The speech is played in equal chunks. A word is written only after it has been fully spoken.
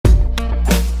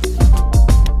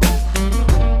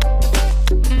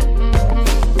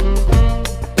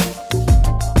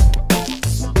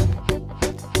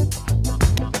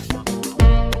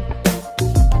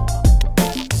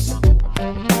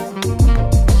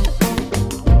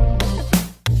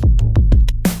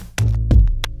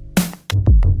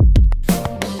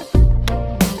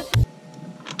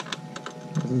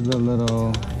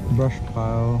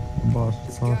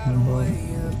talking about.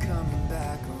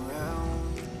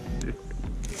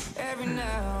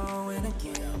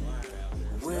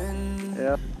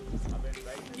 Yep.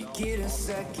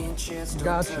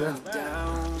 Gotcha.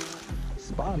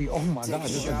 Spotty. Oh my god,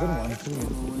 this is a good one too.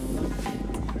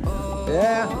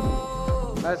 Yeah.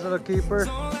 Nice little keeper.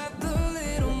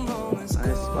 Nice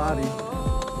spotty.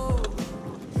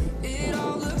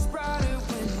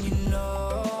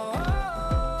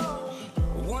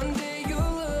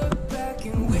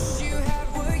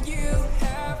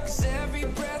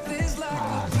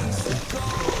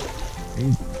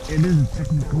 It is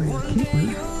technically a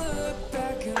keeper.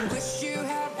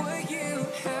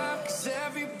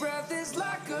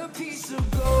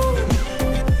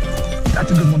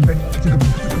 That's a good one, baby. That's a good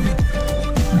one.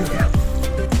 Yeah.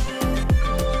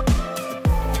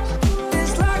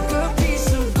 It's like a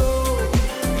piece of gold.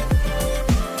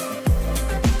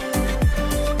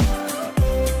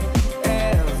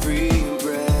 Every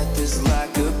breath is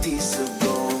like a piece of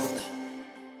gold.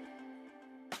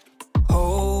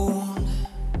 Hold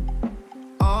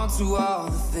on to all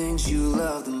the things you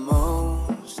love the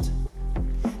most.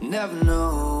 Never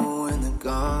know when they're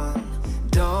gone.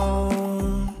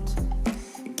 Don't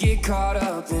get caught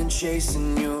up in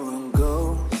chasing your own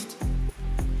ghost.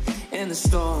 In the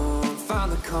storm,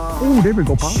 find the calm. Oh, there we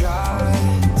go, Pop.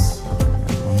 Shots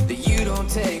that you don't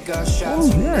take our shots.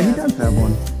 Oh, yeah, he does have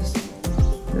one.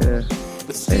 Yeah.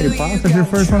 Hey, Pop, that's your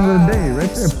first one of the day.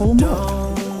 Right there, pull him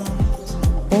up.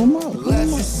 Pull him up. Let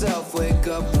yourself wake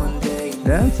up one day.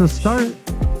 That's a start.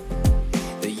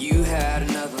 That you had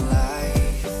another life.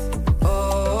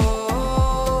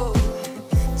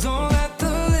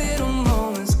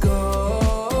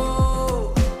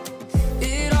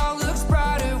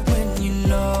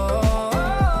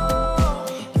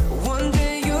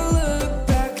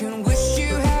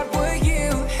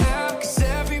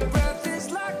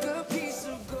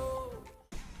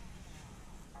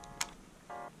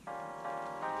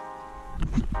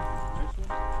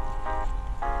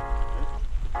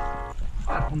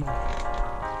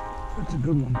 That's a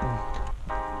good one, though.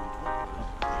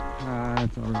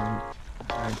 It's alright.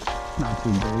 It's not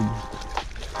too big.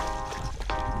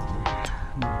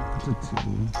 No, it's a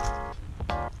 2.